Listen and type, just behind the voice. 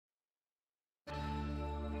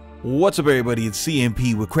What's up, everybody? It's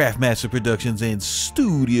CMP with Craftmaster Productions and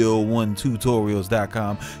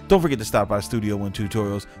Studio1Tutorials.com. Don't forget to stop by Studio One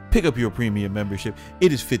Tutorials, pick up your premium membership.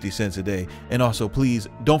 It is 50 cents a day. And also, please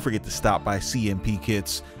don't forget to stop by CMP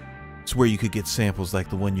Kits. It's where you could get samples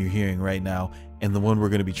like the one you're hearing right now and the one we're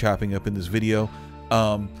going to be chopping up in this video.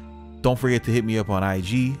 Don't forget to hit me up on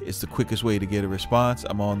IG. It's the quickest way to get a response.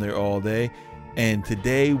 I'm on there all day. And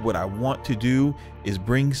today what I want to do is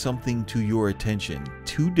bring something to your attention.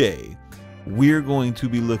 Today, we're going to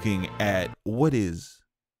be looking at what is,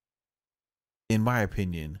 in my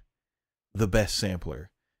opinion, the best sampler,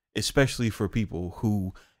 especially for people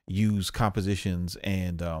who use compositions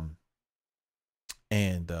and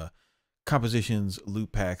compositions,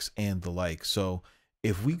 loop packs, and the like. So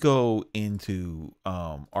if we go into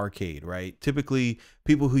arcade, right? Typically,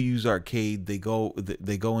 people who use arcade, they go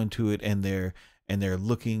into it and they're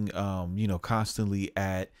looking, constantly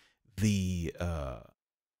at the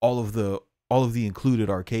all of the included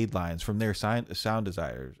arcade lines from their sound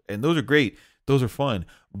designers, and those are great. Those are fun,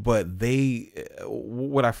 but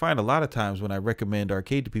what I find a lot of times when I recommend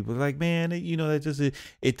arcade to people, they're like, man,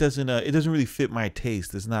 it doesn't really fit my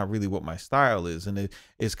taste. It's not really what my style is, and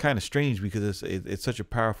it's kind of strange because it's such a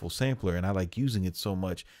powerful sampler, and I like using it so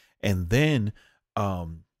much. And then,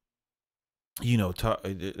 talking to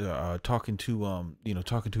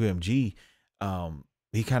MG,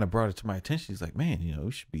 he kind of brought it to my attention. He's like, man,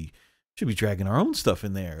 we should be dragging our own stuff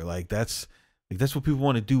in there. Like that's what people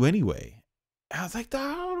want to do anyway. I was like,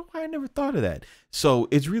 oh, I never thought of that. So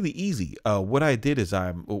it's really easy. What I did is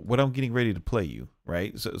I'm getting ready to play you,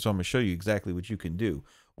 right? So I'm gonna show you exactly what you can do.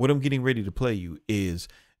 What I'm getting ready to play you is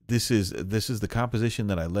this is the composition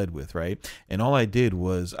that I led with, right? And all I did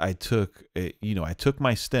was I took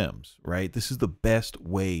my stems, right? This is the best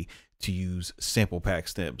way to use sample pack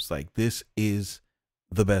stems. Like, this is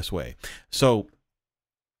the best way. So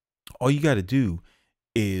all you got to do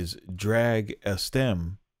is drag a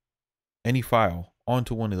stem, any file,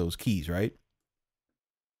 onto one of those keys, right?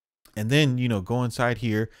 And then go inside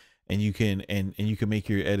here and you can make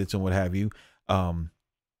your edits and what have you.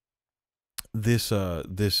 This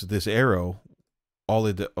arrow,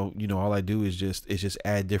 all I do is just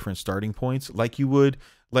add different starting points like you would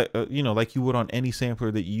on any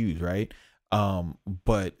sampler that you use, right?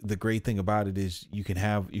 But the great thing about it is you can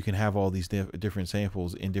have all these different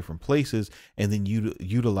samples in different places, and then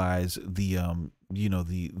utilize the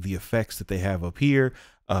effects that they have up here,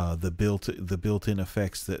 the built-in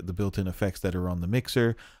effects that are on the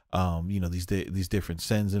mixer, these different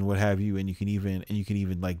sends and what have you, and you can even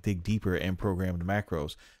like dig deeper and program the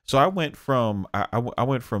macros. So I went from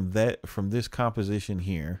this composition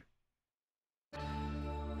here.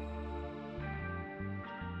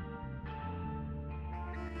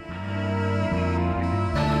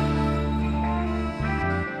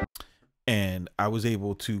 And I was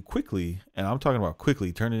able to quickly, and I'm talking about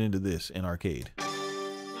quickly, turn it into this in arcade.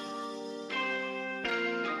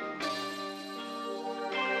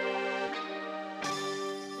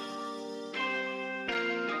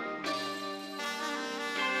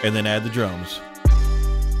 And then add the drums.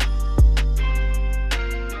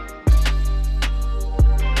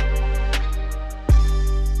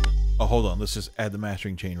 Oh, hold on. Let's just add the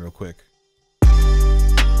mastering chain real quick.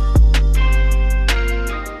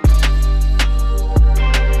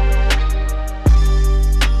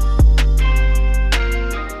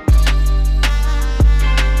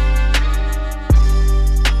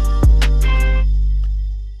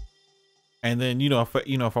 And then,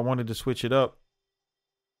 if I wanted to switch it up,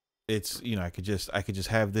 it's, I could just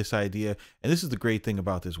have this idea. And this is the great thing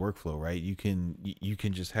about this workflow, right? You can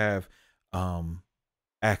just have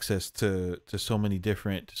access to so many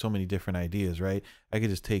different ideas, right? I could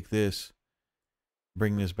just take this,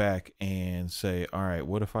 bring this back, and say, all right,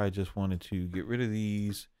 what if I just wanted to get rid of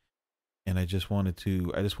these, and I just wanted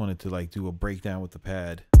to like do a breakdown with the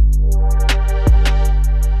pad.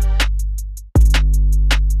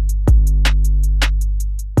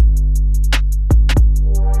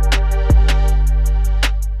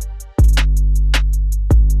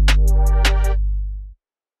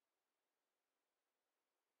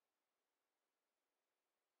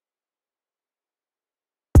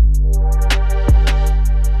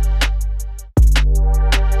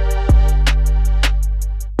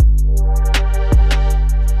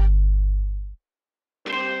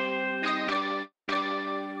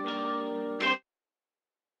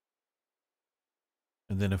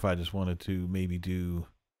 And then if I just wanted to maybe do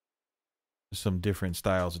some different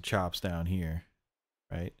styles of chops down here,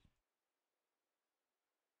 right?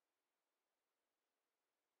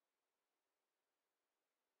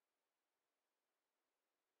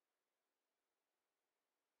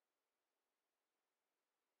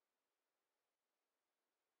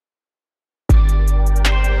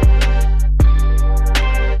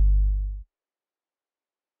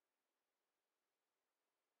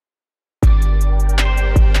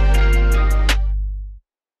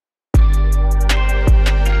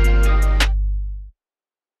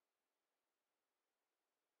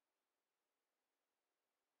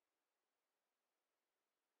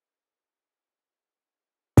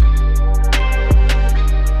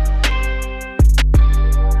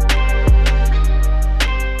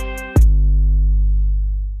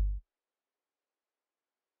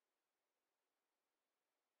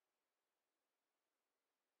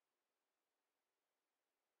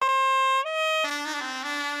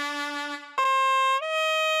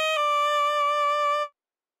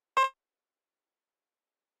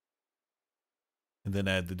 and then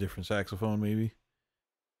add the different saxophone maybe.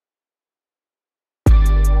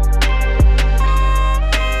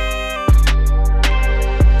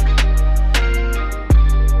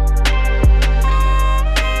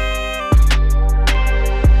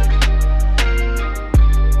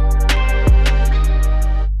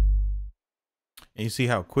 And you see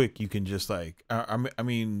how quick you can just like I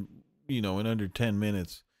mean, you know, in under 10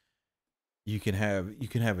 minutes you can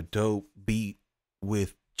have a dope beat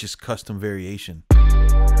with just custom variation.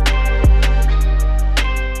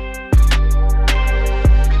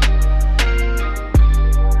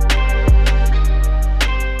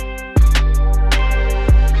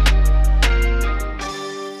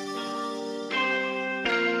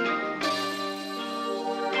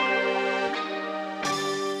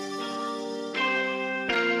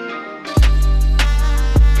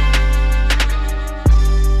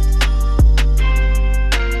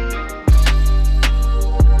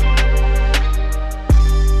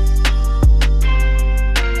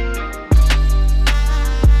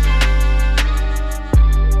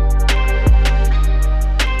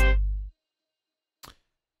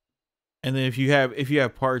 And then if you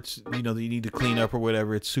have parts, you know, that you need to clean up or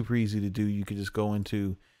whatever, it's super easy to do. You can just go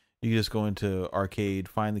into Arcade,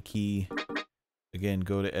 find the key, again,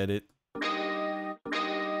 go to edit,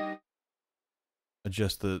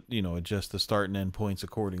 adjust the start and end points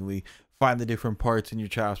accordingly, find the different parts in your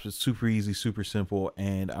chops. It's super easy, super simple,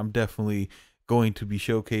 and I'm definitely going to be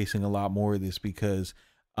showcasing a lot more of this because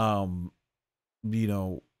you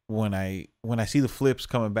know, when I see the flips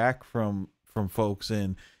coming back from folks,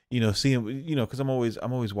 and you know, seeing, you know, because I'm always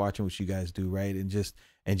watching what you guys do, right, and just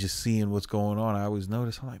seeing what's going on, I always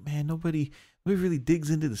notice, I'm like, man, nobody really digs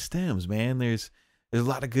into the stems, man. There's a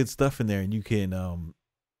lot of good stuff in there, and you can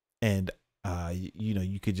you know,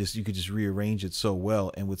 you could just rearrange it so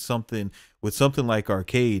well. And with something like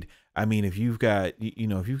Arcade, I mean, if you've got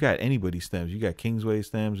anybody's stems, you got Kingsway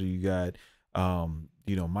stems, or you got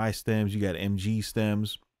you know, my stems, you got MG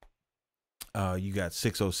stems, you got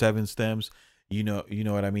 607 stems, you know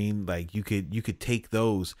what I mean? Like you could take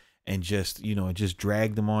those and just, you know, just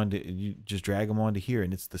drag them onto here,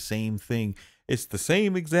 and it's the same thing. It's the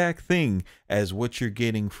same exact thing as what you're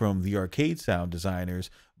getting from the Arcade sound designers,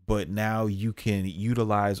 but now you can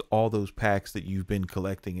utilize all those packs that you've been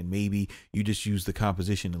collecting, and maybe you just use the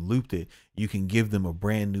composition and looped it. You can give them a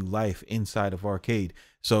brand new life inside of Arcade.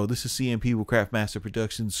 So this is CMP with Craftmaster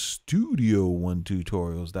Productions,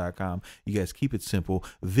 Studio1tutorials.com. You guys keep it simple.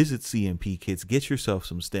 Visit CMP Kits, get yourself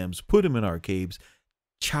some stems, put them in Arcades,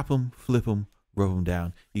 chop them, flip them, rub them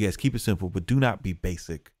down. You guys keep it simple, but do not be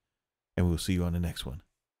basic. And we'll see you on the next one.